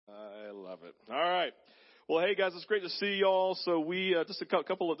it. All right. Well, hey guys, it's great to see y'all. So we just a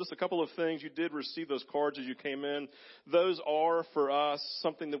couple of things. You did receive those cards as you came in. Those are for us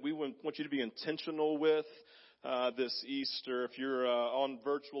something that we want you to be intentional with this Easter. If you're on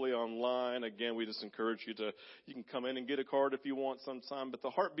virtually online, again, we just encourage you can come in and get a card if you want sometime. But the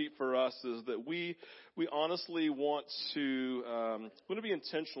heartbeat for us is that we honestly want to be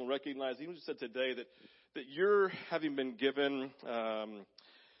intentional, recognize, even just said today that you're having been given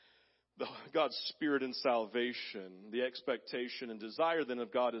God's Spirit in salvation. The expectation and desire then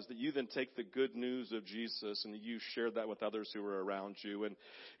of God is that you then take the good news of Jesus and you share that with others who are around you.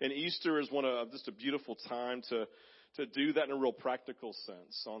 And Easter is just a beautiful time to do that in a real practical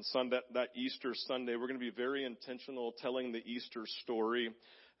sense. On Sunday, that Easter Sunday, we're going to be very intentional telling the Easter story,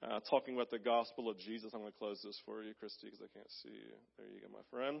 talking about the gospel of Jesus. I'm going to close this for you, Christy, because I can't see you. There you go, my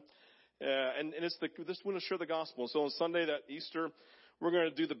friend. And it's just want to share the gospel. So on Sunday, that Easter, we're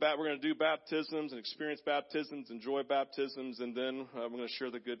going to do baptisms and experience baptisms, enjoy baptisms, and then we're going to share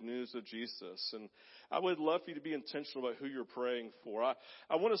the good news of Jesus. And I would love for you to be intentional about who you're praying for.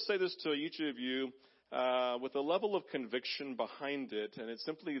 I want to say this to each of you with a level of conviction behind it, and it's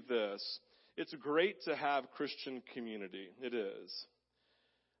simply this. It's great to have Christian community. It is.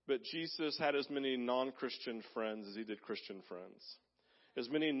 But Jesus had as many non-Christian friends as he did Christian friends. As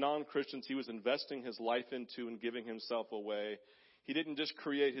many non-Christians he was investing his life into and giving himself away. He didn't just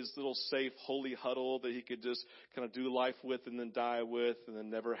create his little safe, holy huddle that he could just kind of do life with and then die with and then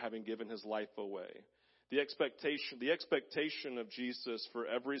never having given his life away. The expectation of Jesus for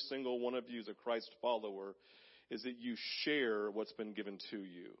every single one of you as a Christ follower is that you share what's been given to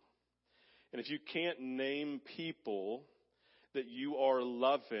you. And if you can't name people that you are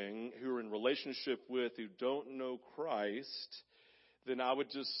loving, who are in relationship with, who don't know Christ, then I would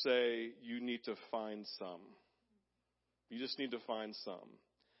just say you need to find some. You just need to find some,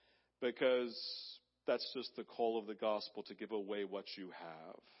 because that's just the call of the gospel, to give away what you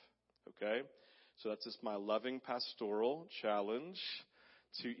have. Okay? So that's just my loving pastoral challenge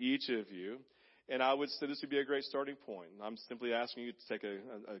to each of you. And I would say this would be a great starting point. I'm simply asking you to take a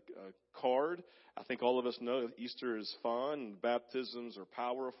card. I think all of us know that Easter is fun. Baptisms are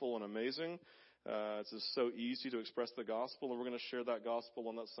powerful and amazing. It's just so easy to express the gospel, and we're going to share that gospel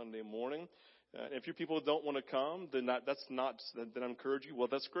on that Sunday morning. If your people don't want to come, then then I encourage you. Well,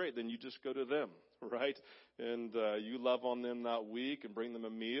 that's great. Then you just go to them, right? And you love on them that week and bring them a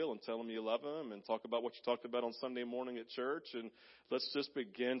meal and tell them you love them and talk about what you talked about on Sunday morning at church. And let's just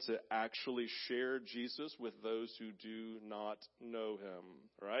begin to actually share Jesus with those who do not know him,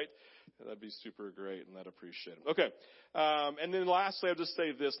 right? That'd be super great, and I'd appreciate it. Okay. And then lastly, I'll just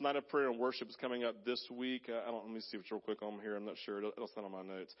say this. Night of Prayer and Worship is coming up this week. Let me see what's real quick on here. I'm not sure. It'll stand on my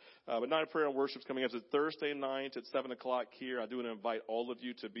notes. But Night of Prayer and Worship is coming up. It's Thursday night at 7 o'clock here. I do want to invite all of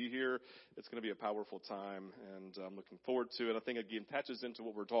you to be here. It's going to be a powerful time, and I'm looking forward to it. I think, again, attaches into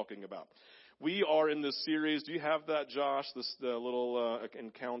what we're talking about. We are in this series. Do you have that, Josh? The little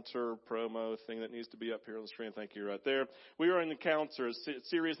encounter promo thing that needs to be up here on the screen. Thank you, right there. We are in Encounter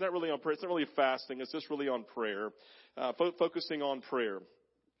series, not really on prayer. It's not really fasting. It's just really on prayer, focusing on prayer.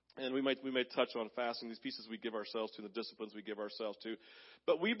 And we may touch on fasting, these pieces we give ourselves to, the disciplines we give ourselves to.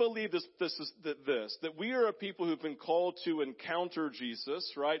 But we believe that we are a people who've been called to encounter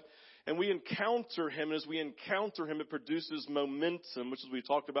Jesus, right? And we encounter him, and as we encounter him, it produces momentum, which is what we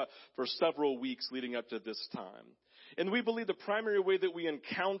talked about for several weeks leading up to this time. And we believe the primary way that we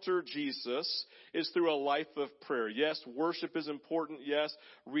encounter Jesus is through a life of prayer. Yes, worship is important. Yes,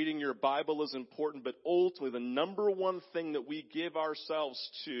 reading your Bible is important. But ultimately, the number one thing that we give ourselves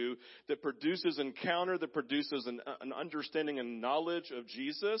to that produces encounter, that produces an understanding and knowledge of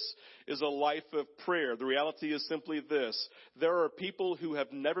Jesus is a life of prayer. The reality is simply this. There are people who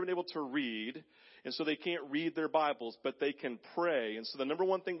have never been able to read, and so they can't read their Bibles, but they can pray. And so the number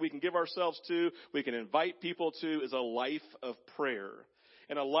one thing we can give ourselves to, we can invite people to, is a life of prayer.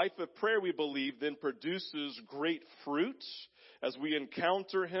 And a life of prayer, we believe, then produces great fruit as we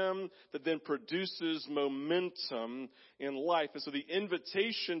encounter him, that then produces momentum in life. And so the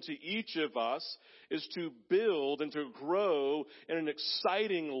invitation to each of us is to build and to grow in an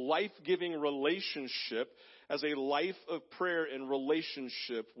exciting, life-giving relationship as a life of prayer and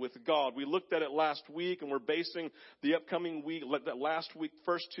relationship with God. We looked at it last week, and we're basing the upcoming week, that last week,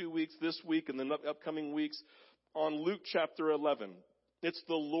 first 2 weeks, this week, and the upcoming weeks on Luke chapter 11. It's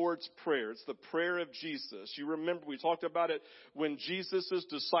the Lord's Prayer. It's the prayer of Jesus. You remember we talked about it when Jesus'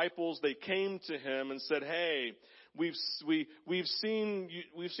 disciples, they came to him and said, hey, we've seen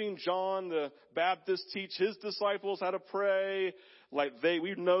John the Baptist teach his disciples how to pray.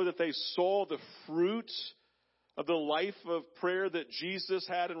 We know that they saw the fruit of the life of prayer that Jesus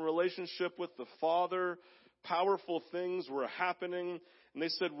had in relationship with the Father. Powerful things were happening. And they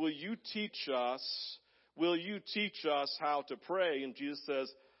said, will you teach us how to pray? And Jesus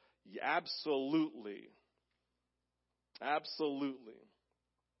says, yeah, absolutely. Absolutely.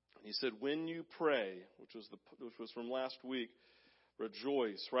 And he said, when you pray, which was from last week,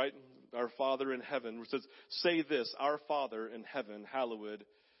 rejoice, right? Our Father in heaven, which says, say this, our Father in heaven, hallowed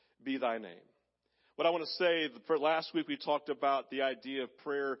be thy name. What I want to say, for last week we talked about the idea of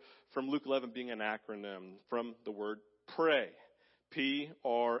prayer from Luke 11 being an acronym from the word pray.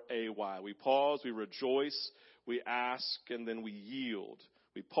 P.R.A.Y. We pause, we rejoice, we ask, and then we yield.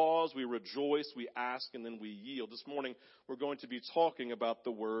 We pause, we rejoice, we ask, and then we yield. This morning, we're going to be talking about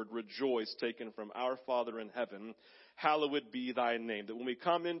the word rejoice, taken from our Father in heaven. Hallowed be thy name. That when we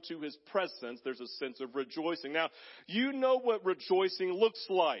come into his presence, there's a sense of rejoicing. Now, you know what rejoicing looks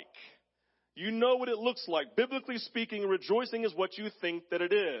like. You know what it looks like. Biblically speaking, rejoicing is what you think that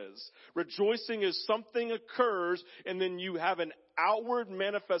it is. Rejoicing is something occurs and then you have an outward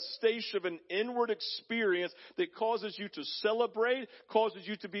manifestation of an inward experience that causes you to celebrate, causes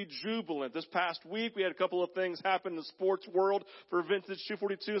you to be jubilant. This past week, we had a couple of things happen in the sports world for Vintage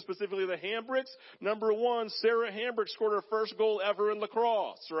 242, specifically the Hambricks. Number one, Sarah Hambrick scored her first goal ever in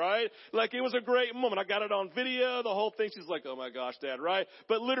lacrosse, right? Like, it was a great moment. I got it on video, the whole thing. She's like, oh my gosh, Dad, right?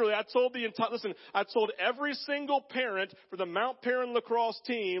 But literally, I told every single parent for the Mount Perrin lacrosse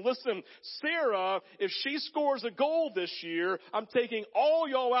team, listen, Sarah, if she scores a goal this year, I'm taking all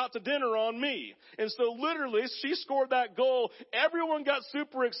y'all out to dinner on me. And so literally, she scored that goal. Everyone got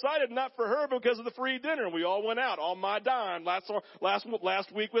super excited, not for her, but because of the free dinner. We all went out on my dime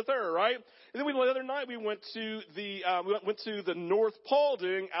last week with her, right? And then the other night we went to the North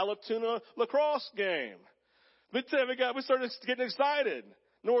Paulding Alatoona lacrosse game. We started getting excited.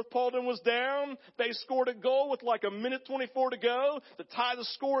 North Paulding was down. They scored a goal with like a minute 24 to go to tie the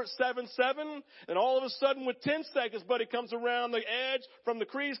score at 7-7. And all of a sudden with 10 seconds, buddy comes around the edge from the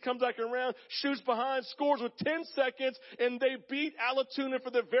crease, comes back around, shoots behind, scores with 10 seconds, and they beat Alatoona for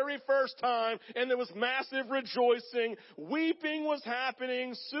the very first time. And there was massive rejoicing. Weeping was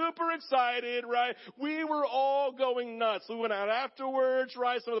happening. Super excited, right? We were all going nuts. We went out afterwards,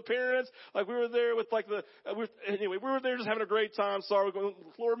 right? Some of the parents, like we were there with we were there just having a great time. Sorry, we're going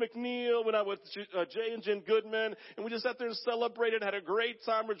Flora McNeil, went out with Jay and Jen Goodman, and we just sat there and celebrated, had a great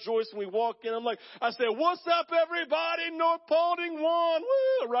time rejoicing. We walk in, I said, what's up everybody? North Paulding won,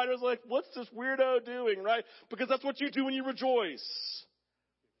 woo! Right? I was like, what's this weirdo doing, right? Because that's what you do when you rejoice.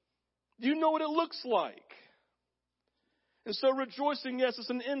 You know what it looks like. And so rejoicing, yes, it's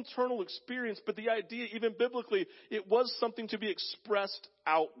an internal experience, but the idea, even biblically, it was something to be expressed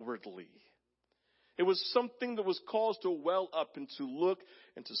outwardly. It was something that was caused to well up and to look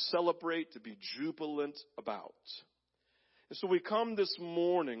and to celebrate, to be jubilant about. And so we come this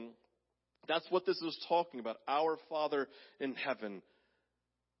morning, that's what this is talking about. Our Father in heaven,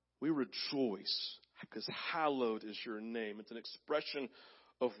 we rejoice because hallowed is your name. It's an expression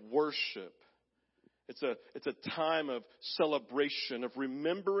of worship. It's a time of celebration, of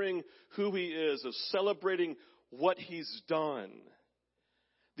remembering who he is, of celebrating what he's done.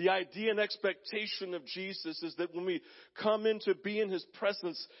 The idea and expectation of Jesus is that when we come in to be in his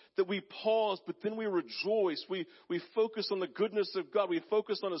presence, that we pause, but then we rejoice. We focus on the goodness of God. We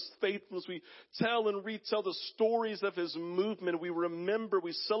focus on his faithfulness. We tell and retell the stories of his movement. We remember,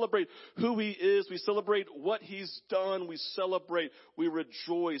 we celebrate who he is. We celebrate what he's done. We celebrate, we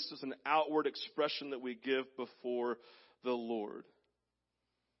rejoice as an outward expression that we give before the Lord.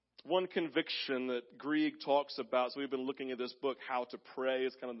 One conviction that Grieg talks about, so we've been looking at this book, How to Pray.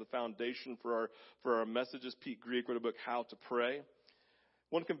 It's kind of the foundation for our messages. Pete Grieg wrote a book, How to Pray.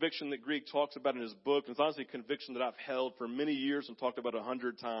 One conviction that Grieg talks about in his book, and it's honestly a conviction that I've held for many years and talked about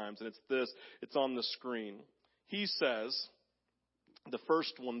 100 times, and it's this. It's on the screen. He says, the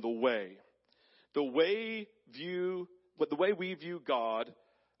first one, the way. The way we view God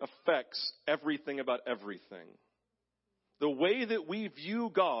affects everything about everything. The way that we view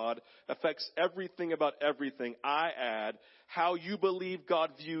God affects everything about everything. I add, how you believe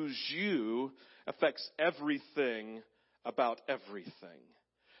God views you affects everything about everything.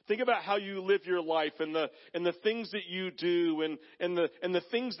 Think about how you live your life and the things that you do and the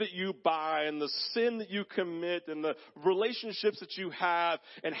things that you buy and the sin that you commit and the relationships that you have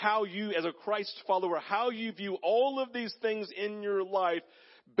and how you, as a Christ follower, how you view all of these things in your life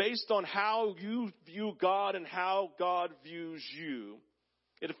based on how you view God and how God views you.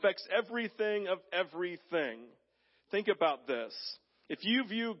 It affects everything of everything. Think about this. If you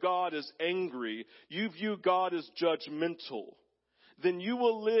view God as angry, you view God as judgmental, then you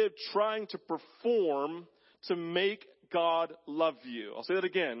will live trying to perform to make God love you. I'll say that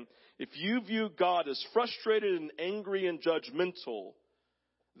again. If you view God as frustrated and angry and judgmental,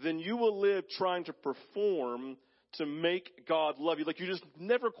 then you will live trying to perform to make God love you. Like you just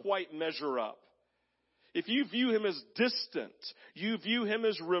never quite measure up. If you view him as distant, you view him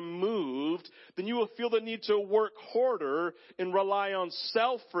as removed, then you will feel the need to work harder and rely on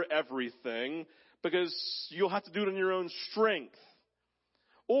self for everything because you'll have to do it in your own strength.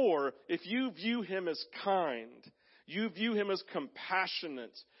 Or if you view him as kind, you view him as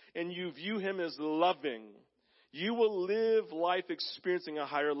compassionate, and you view him as loving, you will live life experiencing a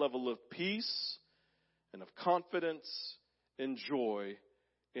higher level of peace and of confidence and joy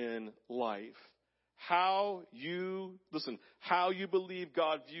in life. How you believe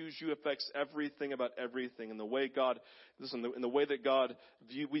God views you affects everything about everything. And the way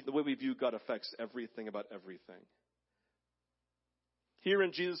we view God affects everything about everything. Here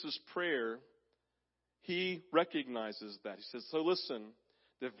in Jesus' prayer, he recognizes that. He says, so listen,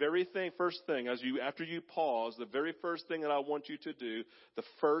 the very first thing, after you pause, the very first thing that I want you to do, the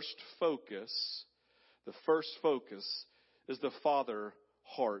first focus is the Father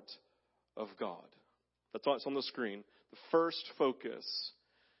heart of God. That's what's on the screen. The first focus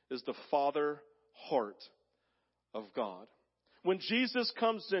is the Father heart of God. When Jesus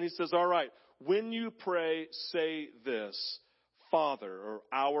comes in, he says, all right, when you pray, say this, Father, or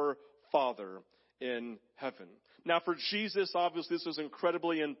our Father in heaven. Now for Jesus, obviously, this was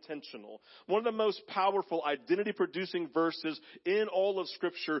incredibly intentional. One of the most powerful identity-producing verses in all of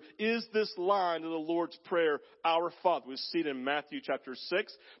Scripture is this line of the Lord's Prayer, Our Father. We see it in Matthew chapter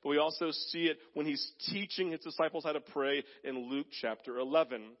 6, but we also see it when he's teaching his disciples how to pray in Luke chapter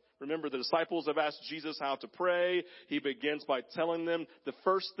 11. Remember, the disciples have asked Jesus how to pray. He begins by telling them the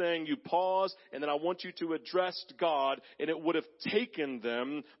first thing, you pause, and then I want you to address God, and it would have taken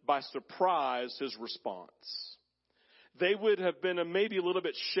them by surprise, his response. They would have been maybe a little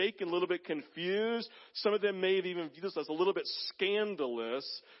bit shaken, a little bit confused. Some of them may have even viewed this as a little bit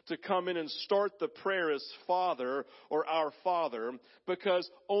scandalous to come in and start the prayer as Father or Our Father, because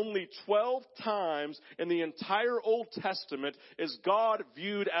only 12 times in the entire Old Testament is God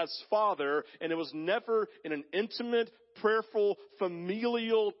viewed as Father, and it was never in an intimate, prayerful,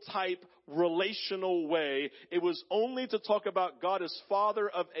 familial type relational way. It was only to talk about God as Father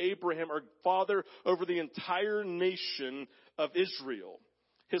of Abraham or Father over the entire nation of Israel.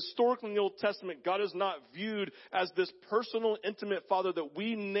 Historically in the Old Testament, God is not viewed as this personal, intimate Father that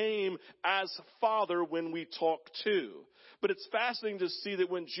we name as Father when we talk to. But it's fascinating to see that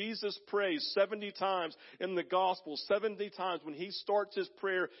when Jesus prays 70 times in the Gospel, 70 times when he starts his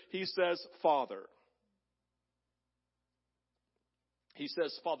prayer, he says, Father. He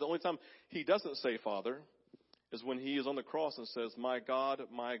says, Father. The only time he doesn't say Father is when he is on the cross and says, my God,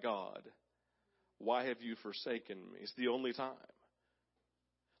 why have you forsaken me? It's the only time.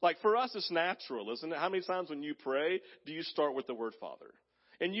 Like for us, it's natural, isn't it? How many times when you pray do you start with the word Father?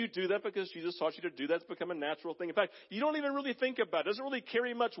 And you do that because Jesus taught you to do that. It's become a natural thing. In fact, you don't even really think about it. It doesn't really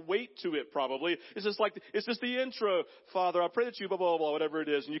carry much weight to it, probably. It's just the intro. Father, I pray that you blah, blah, blah, whatever it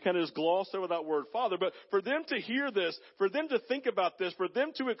is. And you kind of just gloss over that word Father. But for them to hear this, for them to think about this, for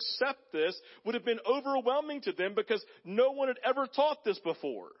them to accept this would have been overwhelming to them because no one had ever taught this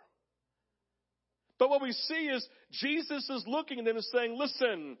before. But what we see is Jesus is looking at them and saying,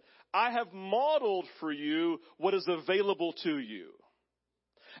 listen, I have modeled for you what is available to you.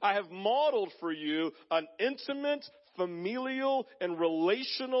 I have modeled for you an intimate, familial, and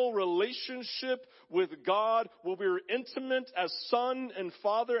relational relationship with God where we're intimate as son and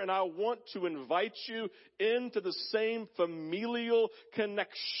father, and I want to invite you into the same familial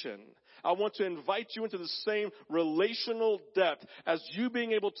connection. I want to invite you into the same relational depth as you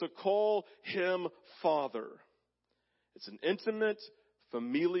being able to call him Father. It's an intimate,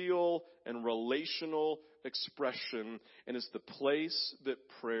 familial, and relational expression, and it's the place that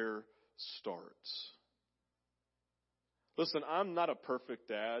prayer starts. Listen, I'm not a perfect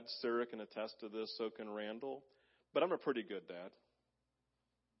dad. Sarah can attest to this, so can Randall, but I'm a pretty good dad.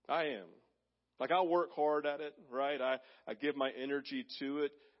 I am. Like, I work hard at it, right? I give my energy to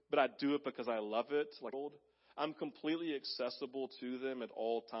it, but I do it because I love it. Like, I'm completely accessible to them at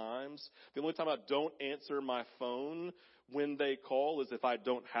all times. The only time I don't answer my phone when they call is if I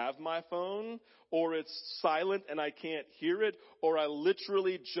don't have my phone, or it's silent and I can't hear it, or I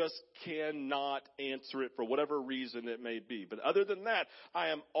literally just cannot answer it for whatever reason it may be. But other than that, I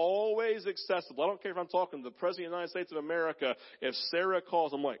am always accessible. I don't care if I'm talking to the President of the United States of America. If Sarah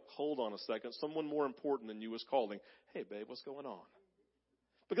calls, I'm like, hold on a second. Someone more important than you is calling. Hey, babe, what's going on?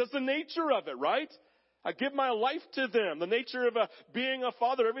 Because the nature of it, right? I give my life to them. The nature of being a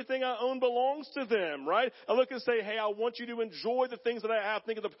father, everything I own belongs to them, right? I look and say, hey, I want you to enjoy the things that I have.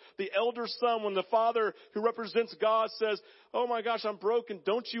 Think of the elder son when the father who represents God says, oh my gosh, I'm broken.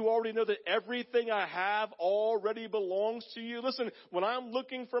 Don't you already know that everything I have already belongs to you? Listen, when I'm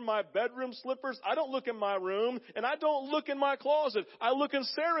looking for my bedroom slippers, I don't look in my room and I don't look in my closet. I look in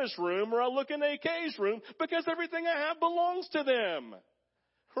Sarah's room or I look in AK's room because everything I have belongs to them,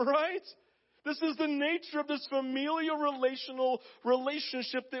 right? This is the nature of this familial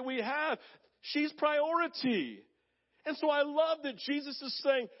relationship that we have. She's priority. And so I love that Jesus is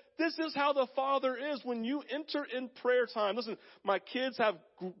saying, this is how the Father is when you enter in prayer time. Listen, my kids have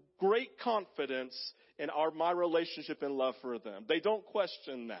great confidence in my relationship and love for them. They don't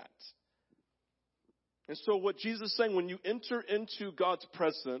question that. And so what Jesus is saying, when you enter into God's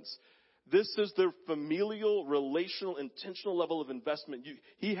presence, this is the familial, relational, intentional level of investment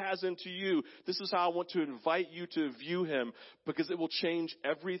He has into you. This is how I want to invite you to view Him, because it will change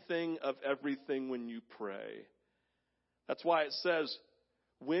everything when you pray. That's why it says,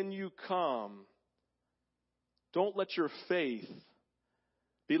 when you come, don't let your faith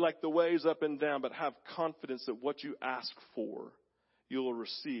be like the waves up and down, but have confidence that what you ask for, you will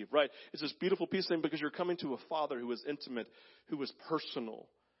receive, right? It's this beautiful piece thing because you're coming to a Father who is intimate, who is personal,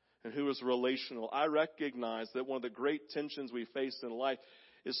 and who is relational. I recognize that one of the great tensions we face in life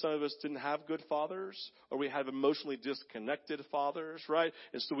is some of us didn't have good fathers, or we have emotionally disconnected fathers, right?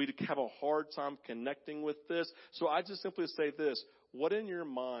 And so we have a hard time connecting with this. So I just simply say this: what in your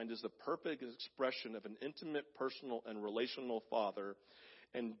mind is the perfect expression of an intimate, personal, and relational father?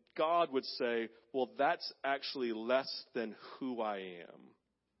 And God would say, well, that's actually less than who I am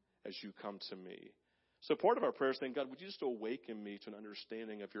as you come to me. So part of our prayer is saying, God, would you just awaken me to an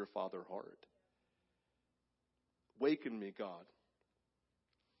understanding of your Father heart? Awaken me, God.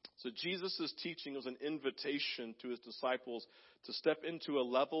 So Jesus' teaching was an invitation to his disciples to step into a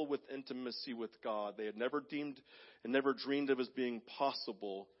level with intimacy with God they had never deemed and never dreamed of as being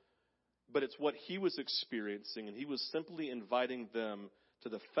possible. But it's what he was experiencing, and he was simply inviting them to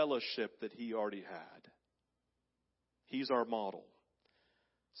the fellowship that he already had. He's our model.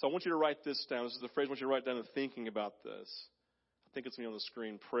 So I want you to write this down. This is the phrase I want you to write down and thinking about this. I think it's going to be on the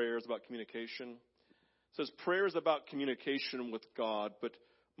screen. Prayer is about communication. It says prayer is about communication with God, but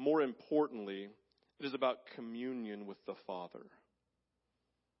more importantly, it is about communion with the Father.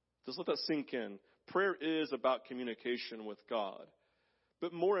 Just let that sink in. Prayer is about communication with God,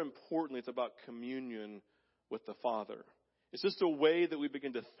 but more importantly, it's about communion with the Father. It's just a way that we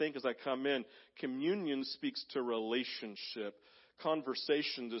begin to think as I come in. Communion speaks to relationship.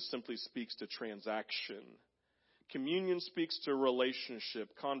 Conversation just simply speaks to transaction. Communion speaks to relationship.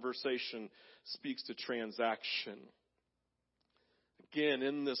 Conversation speaks to transaction. Again,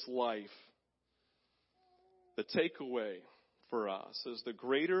 in this life, the takeaway for us is the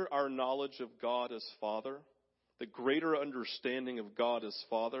greater our knowledge of God as Father, the greater understanding of God as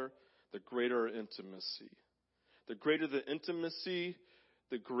Father, the greater our intimacy. The greater the intimacy,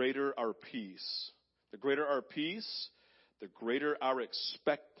 the greater our peace. The greater our peace, the greater our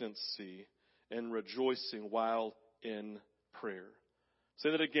expectancy and rejoicing while in prayer.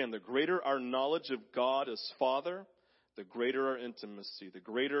 Say that again. The greater our knowledge of God as Father, the greater our intimacy. The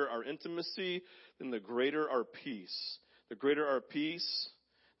greater our intimacy, then the greater our peace. The greater our peace,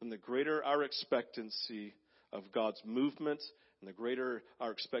 then the greater our expectancy of God's movement, and the greater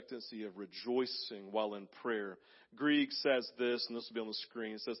our expectancy of rejoicing while in prayer. Grieg says this, and this will be on the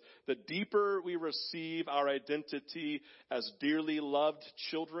screen. It says, the deeper we receive our identity as dearly loved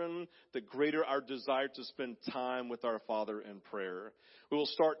children, the greater our desire to spend time with our Father in prayer. We will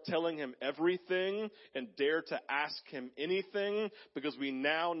start telling him everything and dare to ask him anything, because we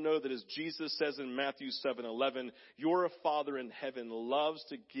now know that, as Jesus says in Matthew 7:11, your Father in heaven loves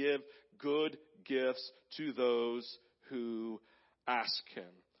to give good gifts to those who ask him.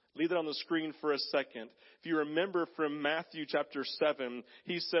 Leave that on the screen for a second. If you remember from Matthew chapter 7,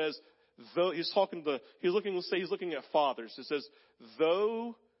 he says, though he's looking at fathers. It says,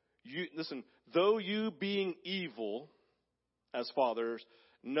 though you being evil as fathers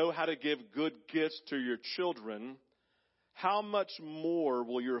know how to give good gifts to your children, how much more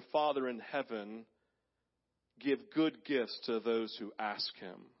will your Father in heaven give good gifts to those who ask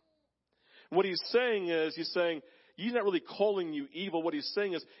him? What he's saying is, he's not really calling you evil. What he's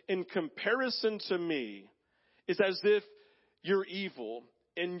saying is, in comparison to me, it's as if you're evil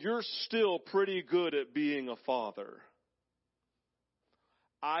and you're still pretty good at being a father.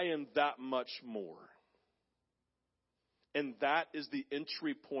 I am that much more. And that is the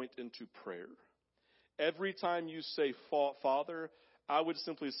entry point into prayer. Every time you say, Father, I would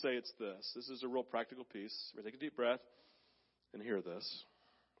simply say it's this. This is a real practical piece. Take a deep breath and hear this.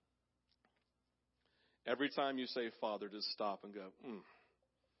 Every time you say Father, just stop and go,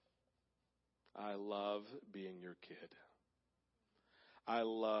 I love being your kid. I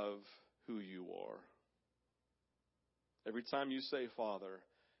love who you are. Every time you say Father,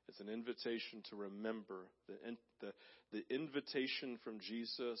 it's an invitation to remember the invitation from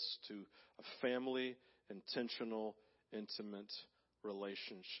Jesus to a family, intentional, intimate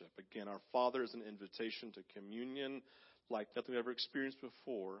relationship. Again, our Father is an invitation to communion like nothing we've ever experienced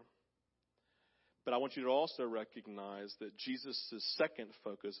before. But I want you to also recognize that Jesus' second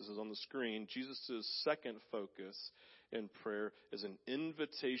focus, this is on the screen, Jesus' second focus in prayer is an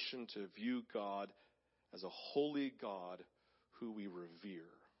invitation to view God as a holy God who we revere.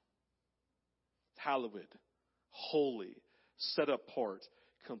 Hallowed, holy, set apart,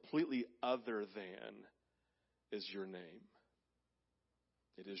 completely other than is your name.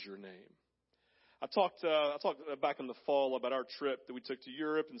 It is your name. I talked back in the fall about our trip that we took to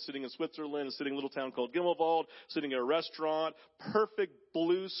Europe and sitting in Switzerland and sitting in a little town called Gimmelwald, sitting at a restaurant, perfect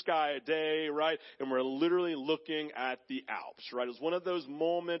blue sky day, right? And we're literally looking at the Alps, right? It was one of those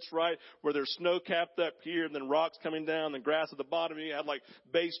moments, right, where there's snow capped up here and then rocks coming down and grass at the bottom. And you have like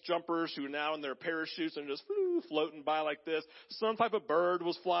base jumpers who are now in their parachutes and just floating by like this. Some type of bird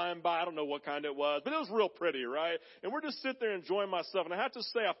was flying by. I don't know what kind it was, but it was real pretty, right? And we're just sitting there enjoying myself. And I have to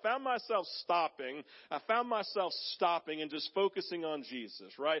say, I found myself stopping and just focusing on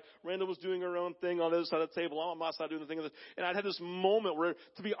Jesus, right? Randall was doing her own thing on the other side of the table. I'm on my side doing the thing. And I had this moment where,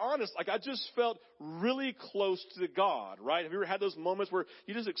 to be honest, like I just felt really close to God, right? Have you ever had those moments where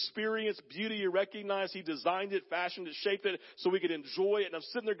you just experience beauty? You recognize He designed it, fashioned it, shaped it so we could enjoy it. And I'm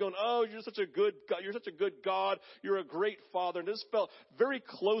sitting there going, oh, you're such a good God. You're such a good God. You're a great Father. And this felt very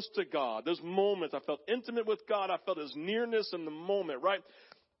close to God. Those moments, I felt intimate with God. I felt His nearness in the moment, right?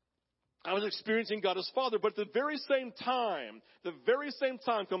 I was experiencing God as Father, but at the very same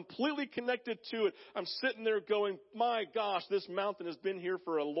time, completely connected to it, I'm sitting there going, my gosh, this mountain has been here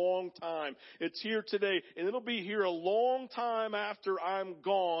for a long time. It's here today, and it'll be here a long time after I'm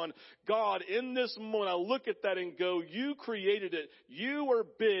gone. God, in this moment, I look at that and go, you created it. You are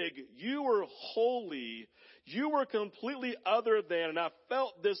big. You are holy. You were completely other than, and I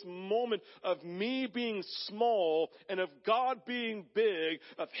felt this moment of me being small and of God being big,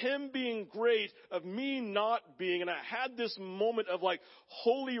 of Him being great, of me not being, and I had this moment of like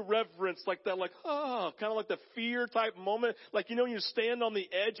holy reverence, like that, like, kind of like the fear type moment, like, you know, when you stand on the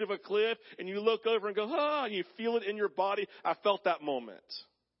edge of a cliff and you look over and go, and you feel it in your body. I felt that moment.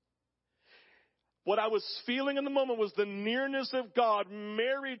 What I was feeling in the moment was the nearness of God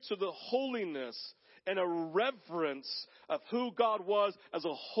married to the holiness and a reverence of who God was as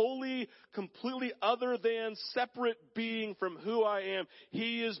a holy, completely other than, separate being from who I am.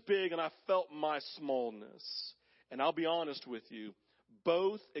 He is big, and I felt my smallness. And I'll be honest with you,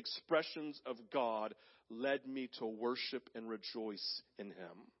 both expressions of God led me to worship and rejoice in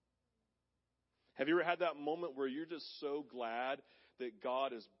Him. Have you ever had that moment where you're just so glad that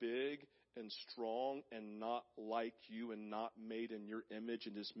God is big and strong and not like you and not made in your image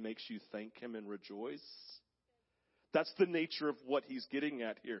and just makes you thank Him and rejoice? That's the nature of what He's getting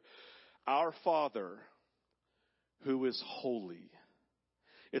at here. Our Father who is holy.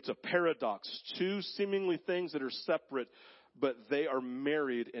 It's a paradox. Two seemingly things that are separate, but they are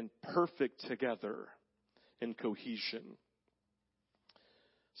married and perfect together in cohesion.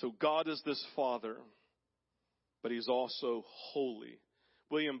 So God is this Father, but He's also holy.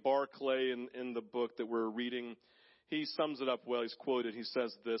 William Barclay in the book that we're reading, he sums it up well. He's quoted. He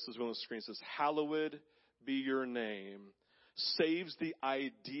says this, as well on the screen. He says, hallowed be your name, saves the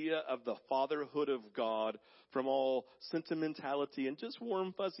idea of the fatherhood of God from all sentimentality and just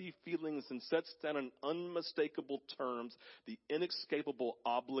warm, fuzzy feelings, and sets down in unmistakable terms the inescapable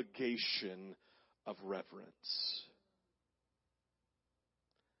obligation of reverence.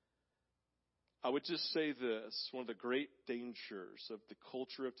 I would just say this, one of the great dangers of the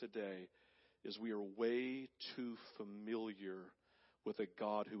culture of today is we are way too familiar with a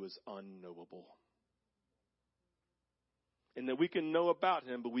God who is unknowable. And that we can know about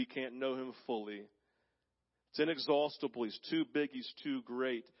Him, but we can't know Him fully. It's inexhaustible. He's too big. He's too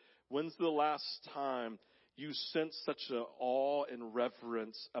great. When's the last time you sensed such an awe and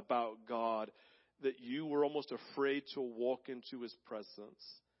reverence about God that you were almost afraid to walk into His presence?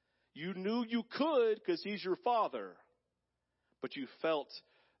 You knew you could because He's your Father, but you felt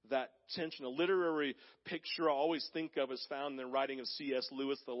that tension. A literary picture I always think of is found in the writing of C.S.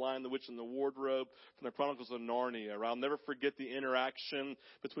 Lewis, The Lion, the Witch, and the Wardrobe, from the Chronicles of Narnia. I'll never forget the interaction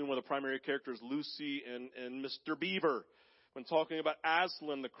between one of the primary characters, Lucy, and Mr. Beaver. When talking about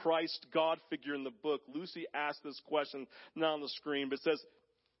Aslan, the Christ God figure in the book, Lucy asked this question, not on the screen, but it says,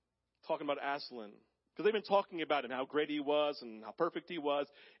 talking about Aslan. Because they've been talking about him, how great he was and how perfect he was.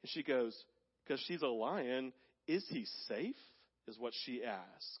 And she goes, because she's a lion, is he safe? Is what she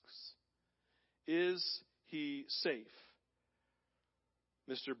asks. Is he safe?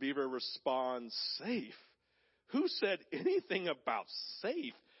 Mr. Beaver responds, safe? Who said anything about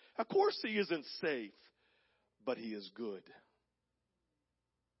safe? Of course he isn't safe, but he is good.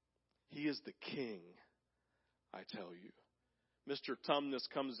 He is the king, I tell you. Mr. Tumnus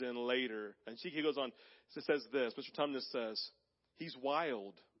comes in later, and he goes on, it says this, Mr. Tumnus says, he's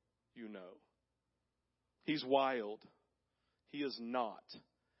wild, you know. He's wild. He is not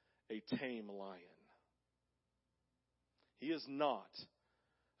a tame lion. He is not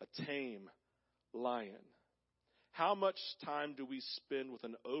a tame lion. How much time do we spend with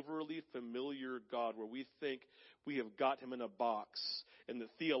an overly familiar God where we think we have got him in a box and that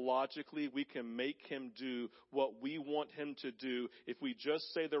theologically we can make him do what we want him to do if we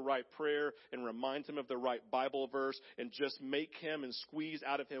just say the right prayer and remind him of the right Bible verse and just make him and squeeze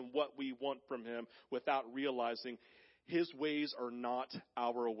out of him what we want from him without realizing his ways are not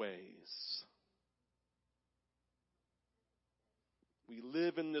our ways. We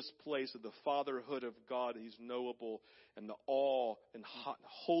live in this place of the fatherhood of God. He's knowable, and the awe and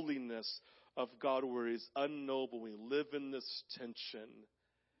holiness of God where he's unknowable. We live in this tension.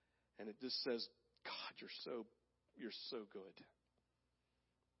 And it just says, God, you're so good.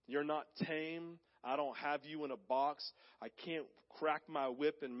 You're not tame. I don't have you in a box. I can't crack my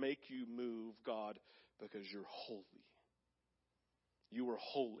whip and make you move, God, because you're holy. You are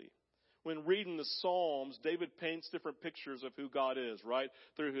holy. When reading the Psalms, David paints different pictures of who God is, right?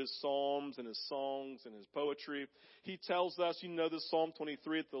 Through his Psalms and his songs and his poetry. He tells us, you know this Psalm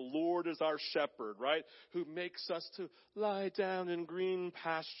 23, that the Lord is our shepherd, right? Who makes us to lie down in green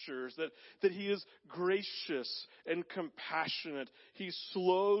pastures. That he is gracious and compassionate. He's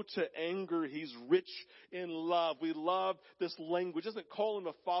slow to anger. He's rich in love. We love this language. It doesn't call him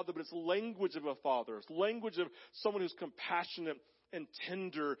a father, but it's language of a father. It's language of someone who's compassionate and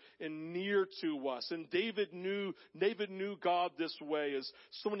tender and near to us. And David knew God this way as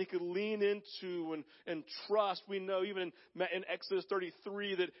someone he could lean into and trust. We know even in Exodus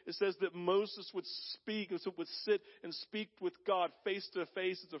 33 that it says that Moses would sit and speak with God face to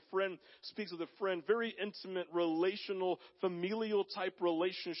face as a friend speaks with a friend. Very intimate, relational, familial type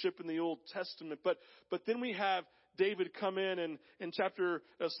relationship in the Old Testament. But then we have David come in chapter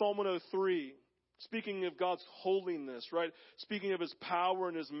Psalm 103. Speaking of God's holiness, right? Speaking of his power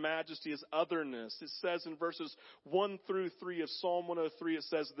and his majesty, his otherness. It says in verses 1 through 3 of Psalm 103, it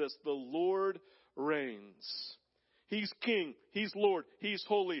says this, the Lord reigns. He's king. He's Lord. He's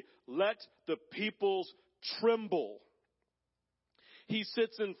holy. Let the peoples tremble. He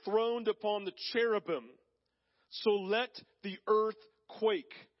sits enthroned upon the cherubim. So let the earth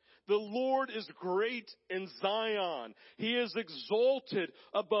quake. The Lord is great in Zion. He is exalted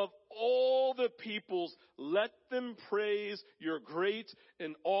above all the peoples. Let them praise your great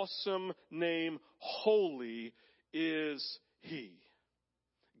and awesome name. Holy is he.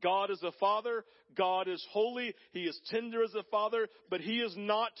 God is a father. God is holy. He is tender as a father, but he is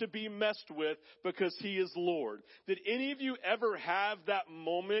not to be messed with because he is Lord. Did any of you ever have that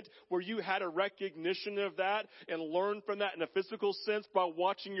moment where you had a recognition of that and learned from that in a physical sense by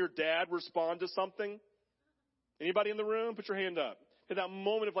watching your dad respond to something? Anybody in the room? Put your hand up. In that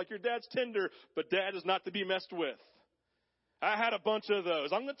moment of like your dad's tender, but dad is not to be messed with. I had a bunch of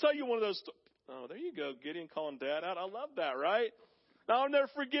those. I'm going to tell you one of those. Oh, there you go. Gideon calling dad out. I love that, right? I'll never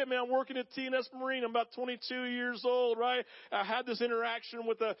forget, man, I'm working at T&S Marine. I'm about 22 years old, right? I had this interaction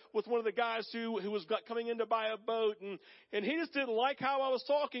with one of the guys who was coming in to buy a boat, and he just didn't like how I was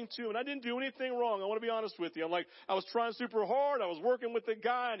talking to him, and I didn't do anything wrong. I want to be honest with you. I was trying super hard. I was working with the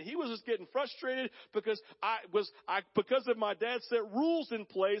guy, and he was just getting frustrated because because of my dad set rules in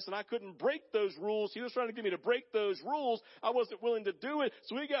place, and I couldn't break those rules. He was trying to get me to break those rules. I wasn't willing to do it,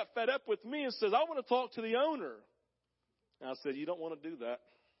 so he got fed up with me and says, I want to talk to the owner. And I said, you don't want to do that.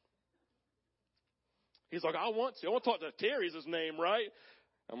 He's like, I want to talk to Terry's his name, right?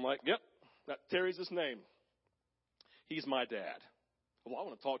 I'm like, yep, that Terry's his name. He's my dad. Well, I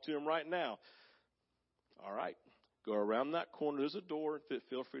want to talk to him right now. All right, go around that corner. There's a door.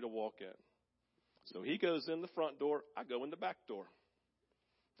 Feel free to walk in. So he goes in the front door. I go in the back door.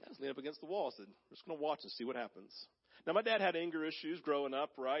 I just lean up against the wall. I said, I'm just going to watch and see what happens. Now, my dad had anger issues growing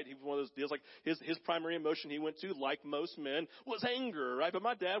up, right? He was one of those deals, like his primary emotion he went to, like most men, was anger, right? But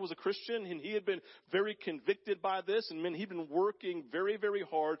my dad was a Christian, and he had been very convicted by this, and he'd been working very, very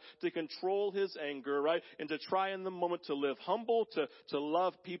hard to control his anger, right? And to try in the moment to live humble, to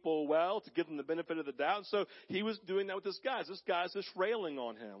love people well, to give them the benefit of the doubt. And so he was doing that with this guy. This guy's just railing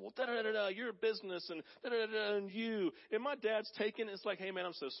on him. Well, da-da-da-da, your business, and da-da-da-da, and you. And my dad's taking it. It's like, hey, man,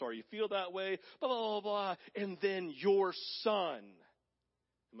 I'm so sorry you feel that way, blah, blah, blah, blah. And then your son.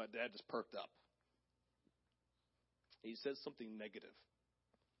 And my dad just perked up. He said something negative.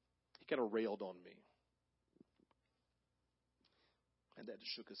 He kind of railed on me. And dad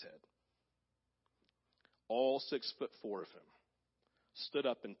just shook his head. All 6'4" of him stood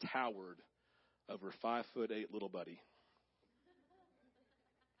up and towered over 5'8" little buddy.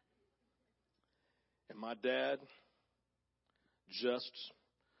 And my dad, just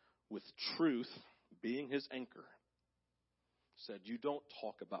with truth being his anchor, said, you don't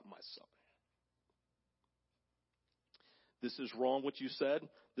talk about my son. This is wrong what you said.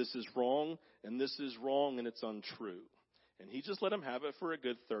 This is wrong, and this is wrong, and it's untrue. And he just let him have it for a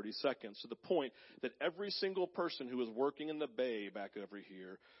good 30 seconds, to the point that every single person who was working in the bay back over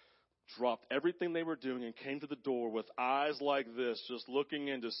here dropped everything they were doing and came to the door with eyes like this, just looking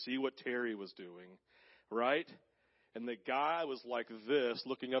in to see what Terry was doing, right? And the guy was like this,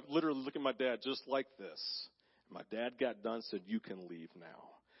 looking up, literally looking at my dad just like this. And my dad got done, said, you can leave now.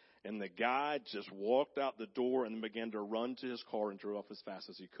 And the guy just walked out the door and began to run to his car and drove off as fast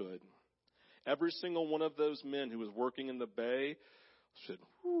as he could. Every single one of those men who was working in the bay said,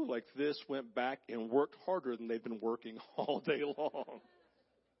 whoo, like this, went back and worked harder than they'd been working all day long.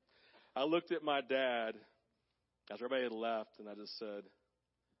 I looked at my dad as everybody had left, and I just said,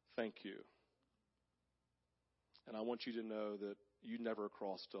 thank you. And I want you to know that you never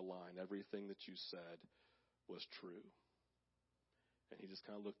crossed a line. Everything that you said was true. And he just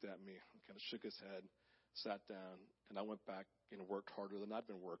kind of looked at me and kind of shook his head, sat down, and I went back and worked harder than I'd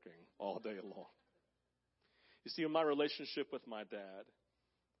been working all day long. You see, in my relationship with my dad,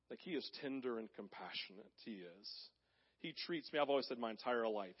 like, he is tender and compassionate. He is. He treats me, I've always said my entire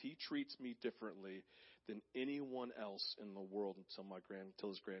life, he treats me differently than anyone else in the world until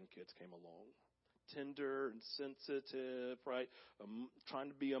his grandkids came along. Tender and sensitive, right? Trying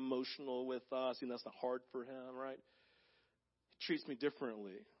to be emotional with us. You know, that's not hard for him, right? He treats me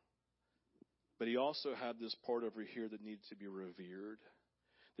differently. But he also had this part over here that needed to be revered,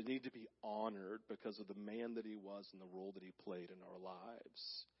 that needed to be honored because of the man that he was and the role that he played in our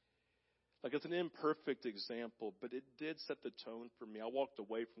lives. Like, it's an imperfect example, but it did set the tone for me. I walked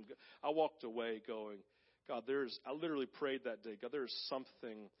away going, God, I literally prayed that day, God, there's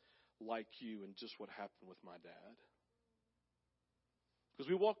something like you and just what happened with my dad. Because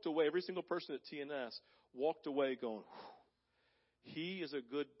we walked away, every single person at TNS walked away going, he is a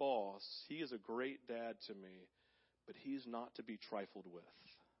good boss. He is a great dad to me, but he's not to be trifled with.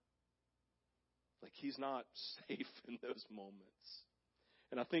 Like, he's not safe in those moments.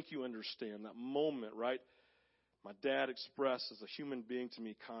 And I think you understand that moment, right? My dad expressed as a human being to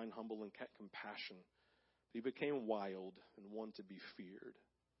me kind, humble, and compassion. He became wild and one to be feared.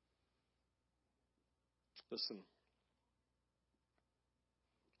 Listen,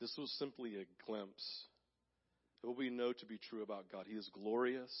 this was simply a glimpse of what we know to be true about God. He is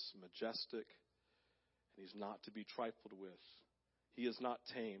glorious, majestic, and he's not to be trifled with. He is not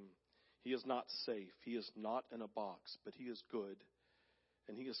tame. He is not safe. He is not in a box, but he is good,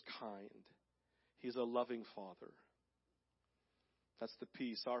 and he is kind. He is a loving Father. That's the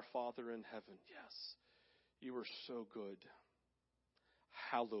peace. Our Father in heaven, yes, you are so good.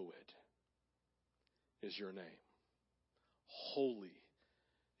 Hallowed is your name. Holy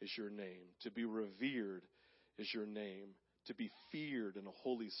is your name. To be revered is your name. To be feared in a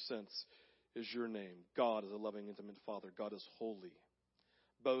holy sense is your name. God is a loving, intimate Father. God is holy.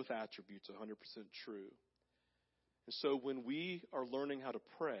 Both attributes are 100% true. And so when we are learning how to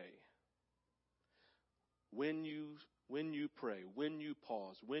pray, when you pray, when you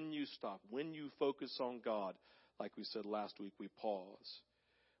pause, when you stop, when you focus on God, like we said last week, we pause.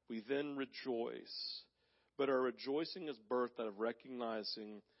 We then rejoice. But our rejoicing is birthed out of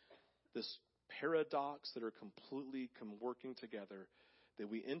recognizing this paradox that are completely working together, that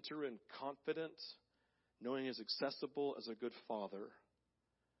we enter in confident, knowing He is accessible as a good Father,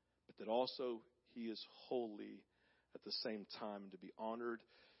 but that also He is holy at the same time, to be honored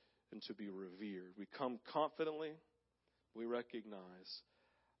and to be revered. We come confidently. We recognize,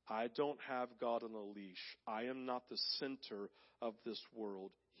 I don't have God on a leash. I am not the center of this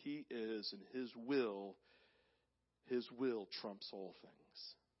world. He is, and His will trumps all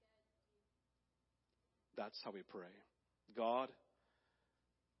things. That's how we pray. God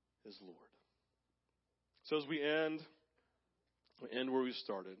is Lord. So as we end where we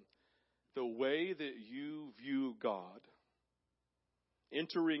started. The way that you view God,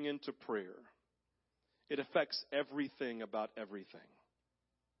 entering into prayer, it affects everything about everything.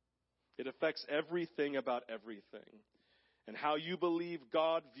 It affects everything about everything. And how you believe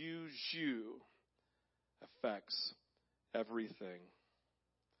God views you affects everything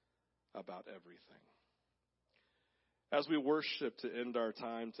about everything. As we worship to end our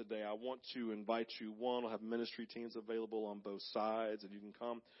time today, I want to invite you. One, I'll have ministry teams available on both sides, and you can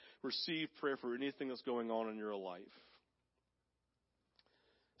come receive prayer for anything that's going on in your life.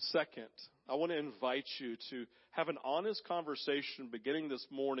 Second, I want to invite you to have an honest conversation beginning this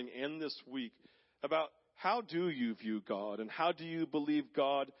morning and this week about how do you view God and how do you believe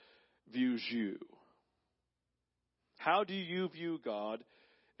God views you? How do you view God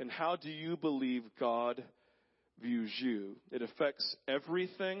and how do you believe God views you? It affects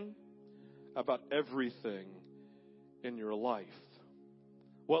everything about everything in your life.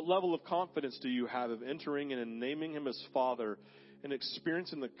 What level of confidence do you have of entering in and naming Him as Father and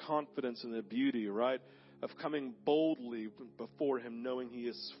experiencing the confidence and the beauty, right, of coming boldly before Him knowing He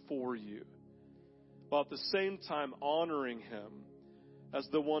is for you, while at the same time honoring Him as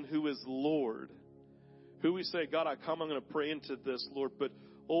the one who is Lord, who we say, God, I'm going to pray into this, Lord, but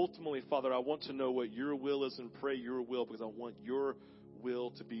ultimately, Father, I want to know what your will is and pray your will because I want your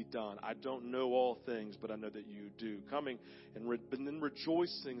will to be done. I don't know all things, but I know that you do. Coming and then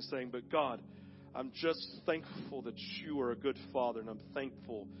rejoicing, saying, but God, I'm just thankful that you are a good Father, and I'm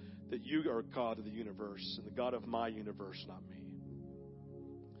thankful that you are God of the universe and the God of my universe, not me.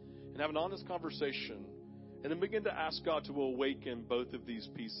 And have an honest conversation. And then begin to ask God to awaken both of these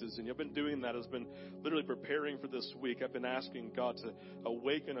pieces. And I've been doing that. I've been literally preparing for this week. I've been asking God to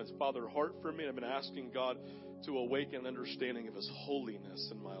awaken His Father heart for me. I've been asking God to awaken an understanding of His holiness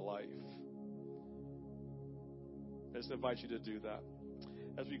in my life. I just invite you to do that.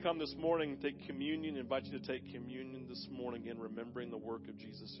 As we come this morning, take communion. I invite you to take communion this morning in remembering the work of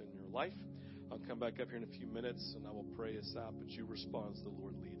Jesus in your life. I'll come back up here in a few minutes and I will pray us out, but you respond as the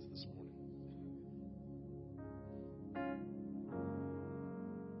Lord leads this morning.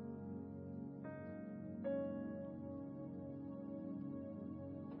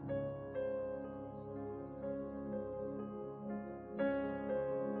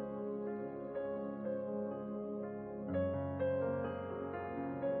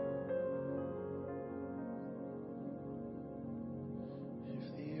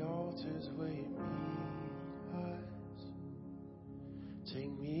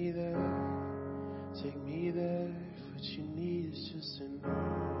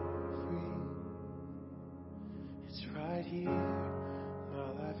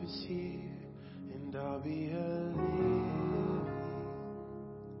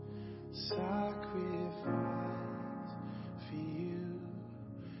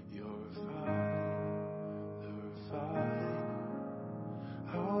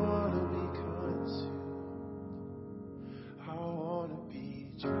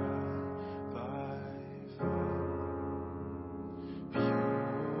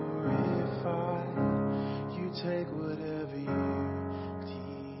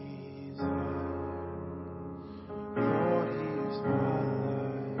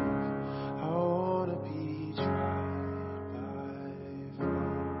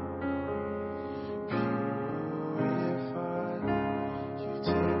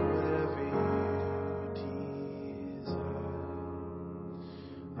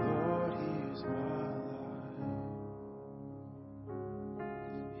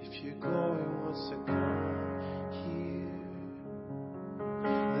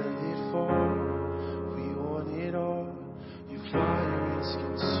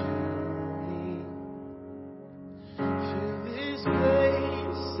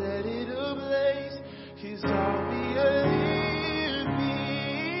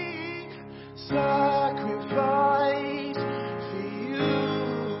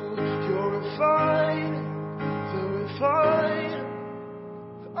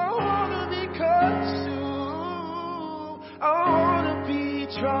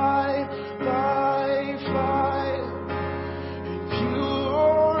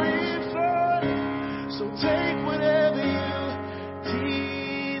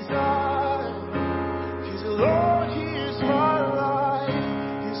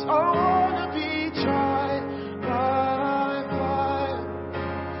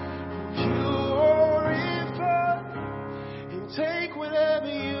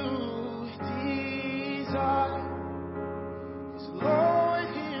 Lord,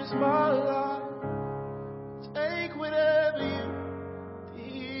 here's my life.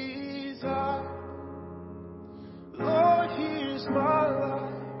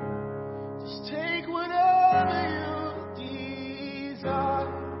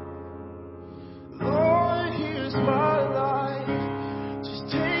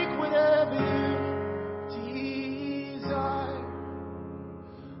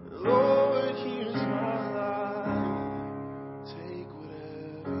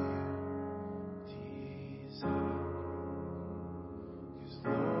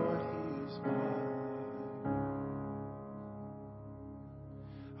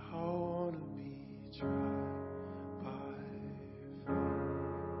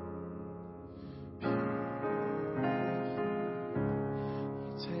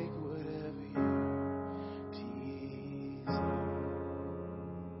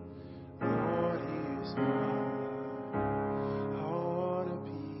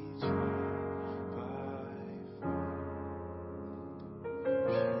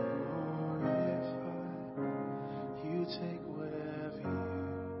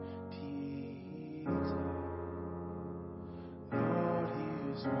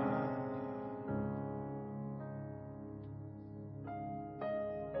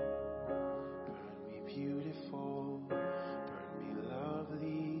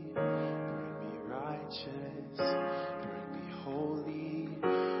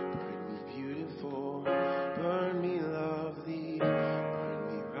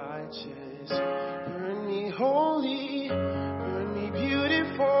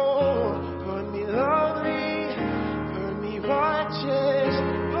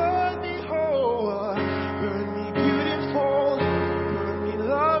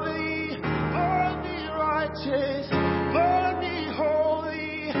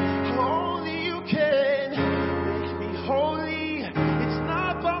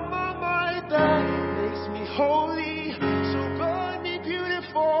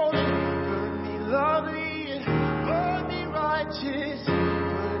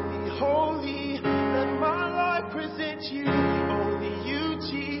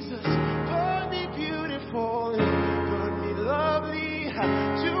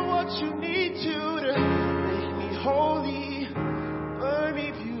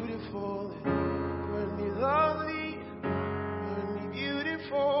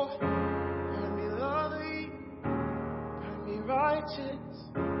 righteous.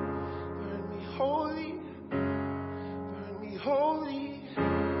 Burn me holy. Burn me holy.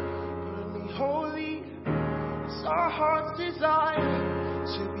 Burn me holy. It's our heart's desire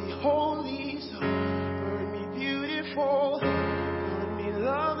to be holy. So burn me beautiful. Burn me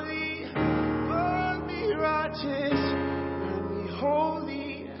lovely. Burn me righteous. Burn me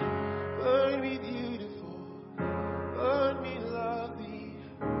holy. Burn me beautiful. Burn me lovely.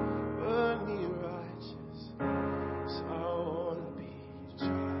 Burn me righteous. So I want to be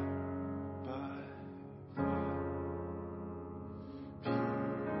tried by fire.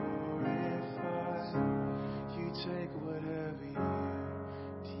 Purify. You take whatever you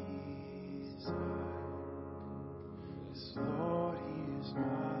desire. 'Cause Lord, He is my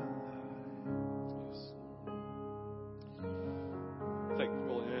life.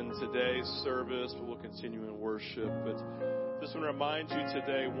 Thankful in today's service, but we'll continue in worship. But just want to remind you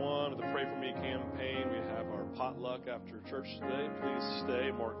today, one, of the Pray For Me campaign. We have our potluck after church today. Please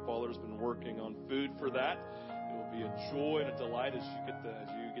stay. Mark Faller's been working on food for that. It will be a joy and a delight as you get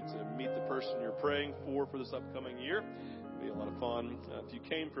to meet the person you're praying for this upcoming year. It'll be a lot of fun. If you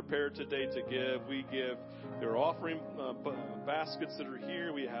came prepared today to give, we give. There are offering baskets that are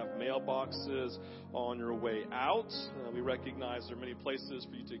here. We have mailboxes on your way out. We recognize there are many places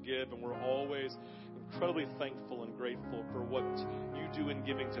for you to give, and we're always incredibly thankful and grateful for what you do in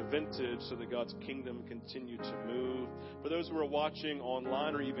giving to Vintage so that God's kingdom continue to move. For those who are watching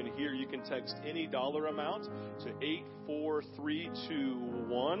online or even here, you can text any dollar amount to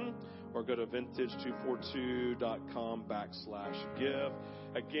 84321 or go to vintage242.com/give.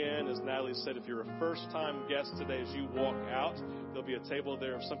 Again, as Natalie said, if you're a first-time guest today, as you walk out, there'll be a table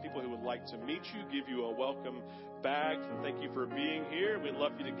there of some people who would like to meet you, give you a welcome bag. And thank you for being here. We'd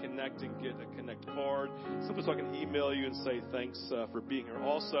love you to connect and get a Connect card. Simply so I can email you and say thanks for being here.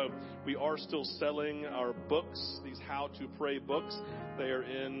 Also, we are still selling our books, these How to Pray books. They are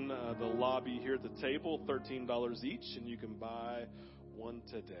in the lobby here at the table, $13 each, and you can buy one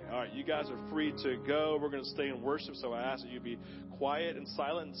today. All right, you guys are free to go. We're going to stay in worship, so I ask that you be quiet and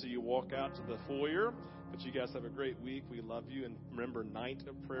silent until you walk out to the foyer. But you guys have a great week. We love you. And remember, Night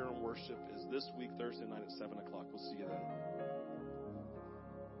of Prayer and Worship is this week, Thursday night at 7 o'clock. We'll see you then.